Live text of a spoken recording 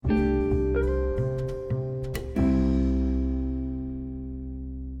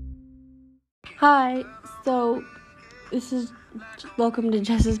Hi, so this is welcome to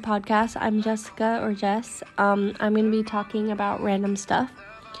Jess's podcast. I'm Jessica or Jess. I'm going to be talking about random stuff.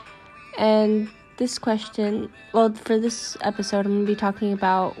 And this question, for this episode, I'm going to be talking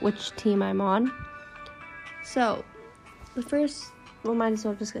about which team I'm on. So, might as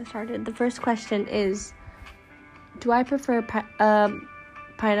well just get started. The first question is, do I prefer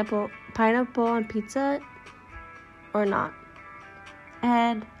pineapple on pizza or not?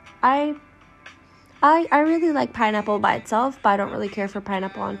 And I really like pineapple by itself, but I don't really care for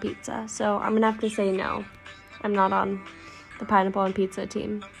pineapple on pizza. So I'm going to have to say no. I'm not on the pineapple on pizza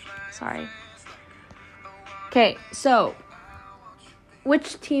team. Sorry. Okay, so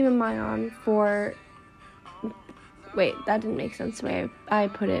which team am I on for... Wait, that didn't make sense the way I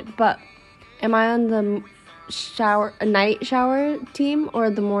put it. But am I on the night shower team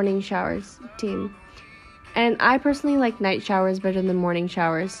or the morning showers team? And I personally like night showers better than morning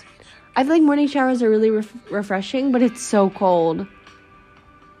showers. I feel like morning showers are really refreshing, but it's so cold.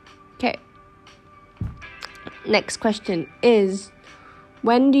 Okay. Next question is,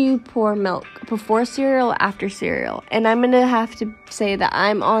 when do you pour milk? Before cereal or after cereal? And I'm going to have to say that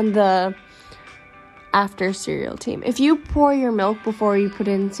I'm on the after cereal team. If you pour your milk before you put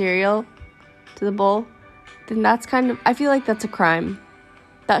in cereal to the bowl, then I feel like that's a crime.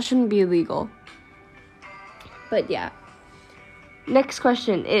 That shouldn't be illegal. But yeah. Next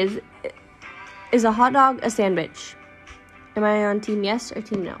question is a hot dog a sandwich? Am I on team yes or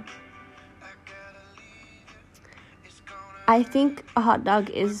team no? I think a hot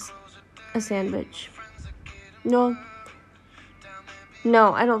dog is a sandwich. No,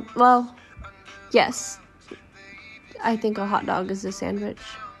 I don't. Well, yes. I think a hot dog is a sandwich.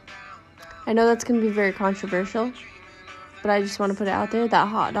 I know that's going to be very controversial, but I just want to put it out there that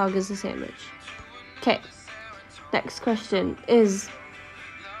hot dog is a sandwich. Okay. Next question is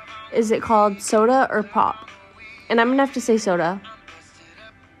it called soda or pop? And I'm going to have to say soda.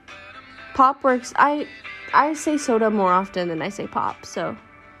 Pop works. I say soda more often than I say pop, so.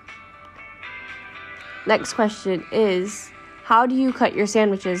 Next question is, how do you cut your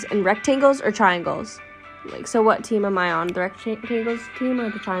sandwiches, in rectangles or triangles? So what team am I on? The rectangles team or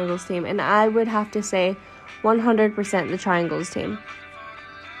the triangles team? And I would have to say 100% the triangles team.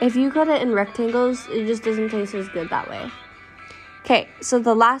 If you cut it in rectangles, it just doesn't taste as good that way. Okay, so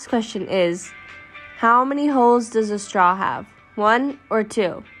the last question is, how many holes does a straw have? 1 or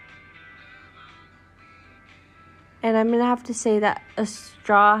 2? And I'm going to have to say that a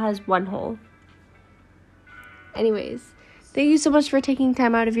straw has 1 hole. Anyways, thank you so much for taking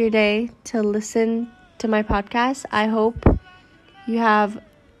time out of your day to listen to my podcast. I hope you have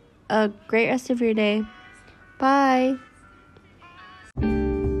a great rest of your day. Bye.